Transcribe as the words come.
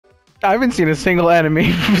I haven't seen a single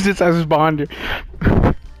enemy since I was spawned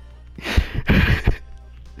here.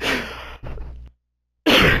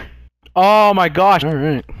 Oh my gosh.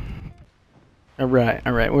 Alright.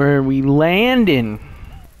 Alright. Where are we landing?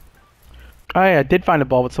 Oh yeah, I did find a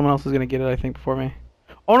ball, but someone else is gonna get it, I think, before me.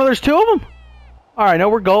 Oh no, there's two of them! Alright, no,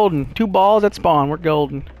 we're golden. 2 balls at spawn, we're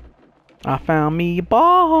golden. I found me a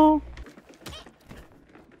ball.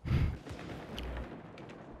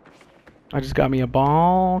 I just got me a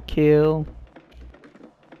ball kill.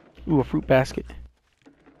 Ooh, a fruit basket.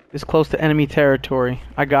 It's close to enemy territory.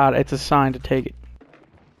 I got it. It's a sign to take it.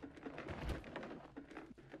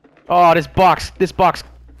 Oh, this box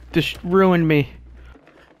just ruined me.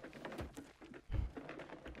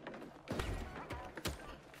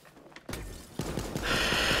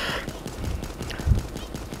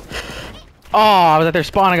 Oh, I was at their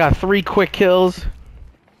spawn. I got 3 quick kills.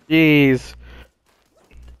 Jeez.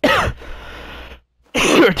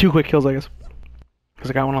 Or 2 quick kills, I guess.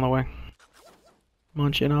 Because I got one on the way.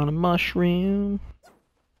 Munching on a mushroom.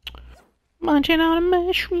 Munching on a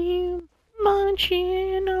mushroom.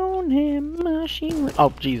 Munching on a mushroom.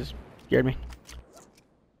 Oh, Jesus. Scared me.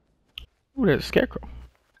 Ooh, there's a scarecrow.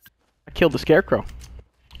 I killed the scarecrow.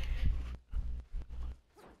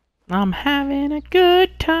 I'm having a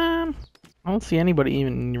good time. I don't see anybody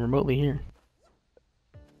even remotely here.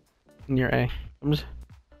 Near A.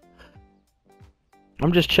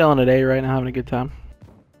 I'm just chilling at A right now, having a good time.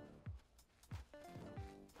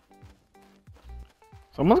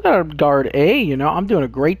 Someone's gotta guard A, you know? I'm doing a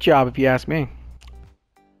great job if you ask me.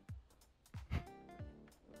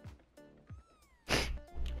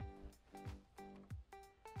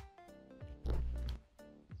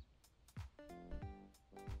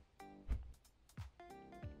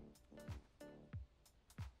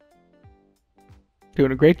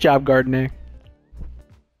 Doing a great job guarding A.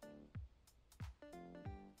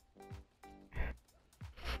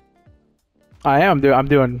 I'm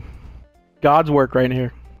doing God's work right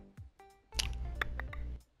here.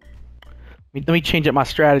 Let me change up my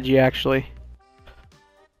strategy, actually.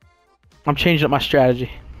 I'm changing up my strategy.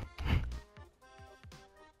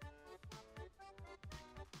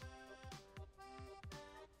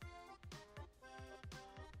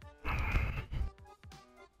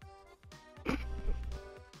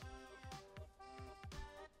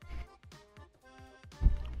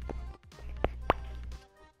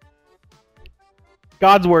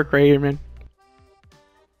 God's work right here, man.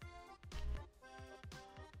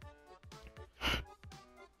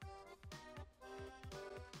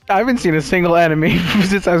 I haven't seen a single enemy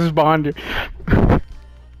since I was spawned here.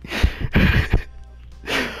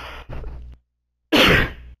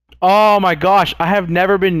 Oh my gosh, I have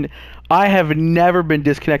never been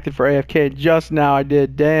disconnected for AFK. Just now I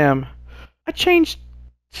did. Damn. I changed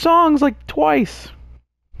songs like twice.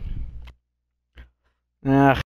 Ugh.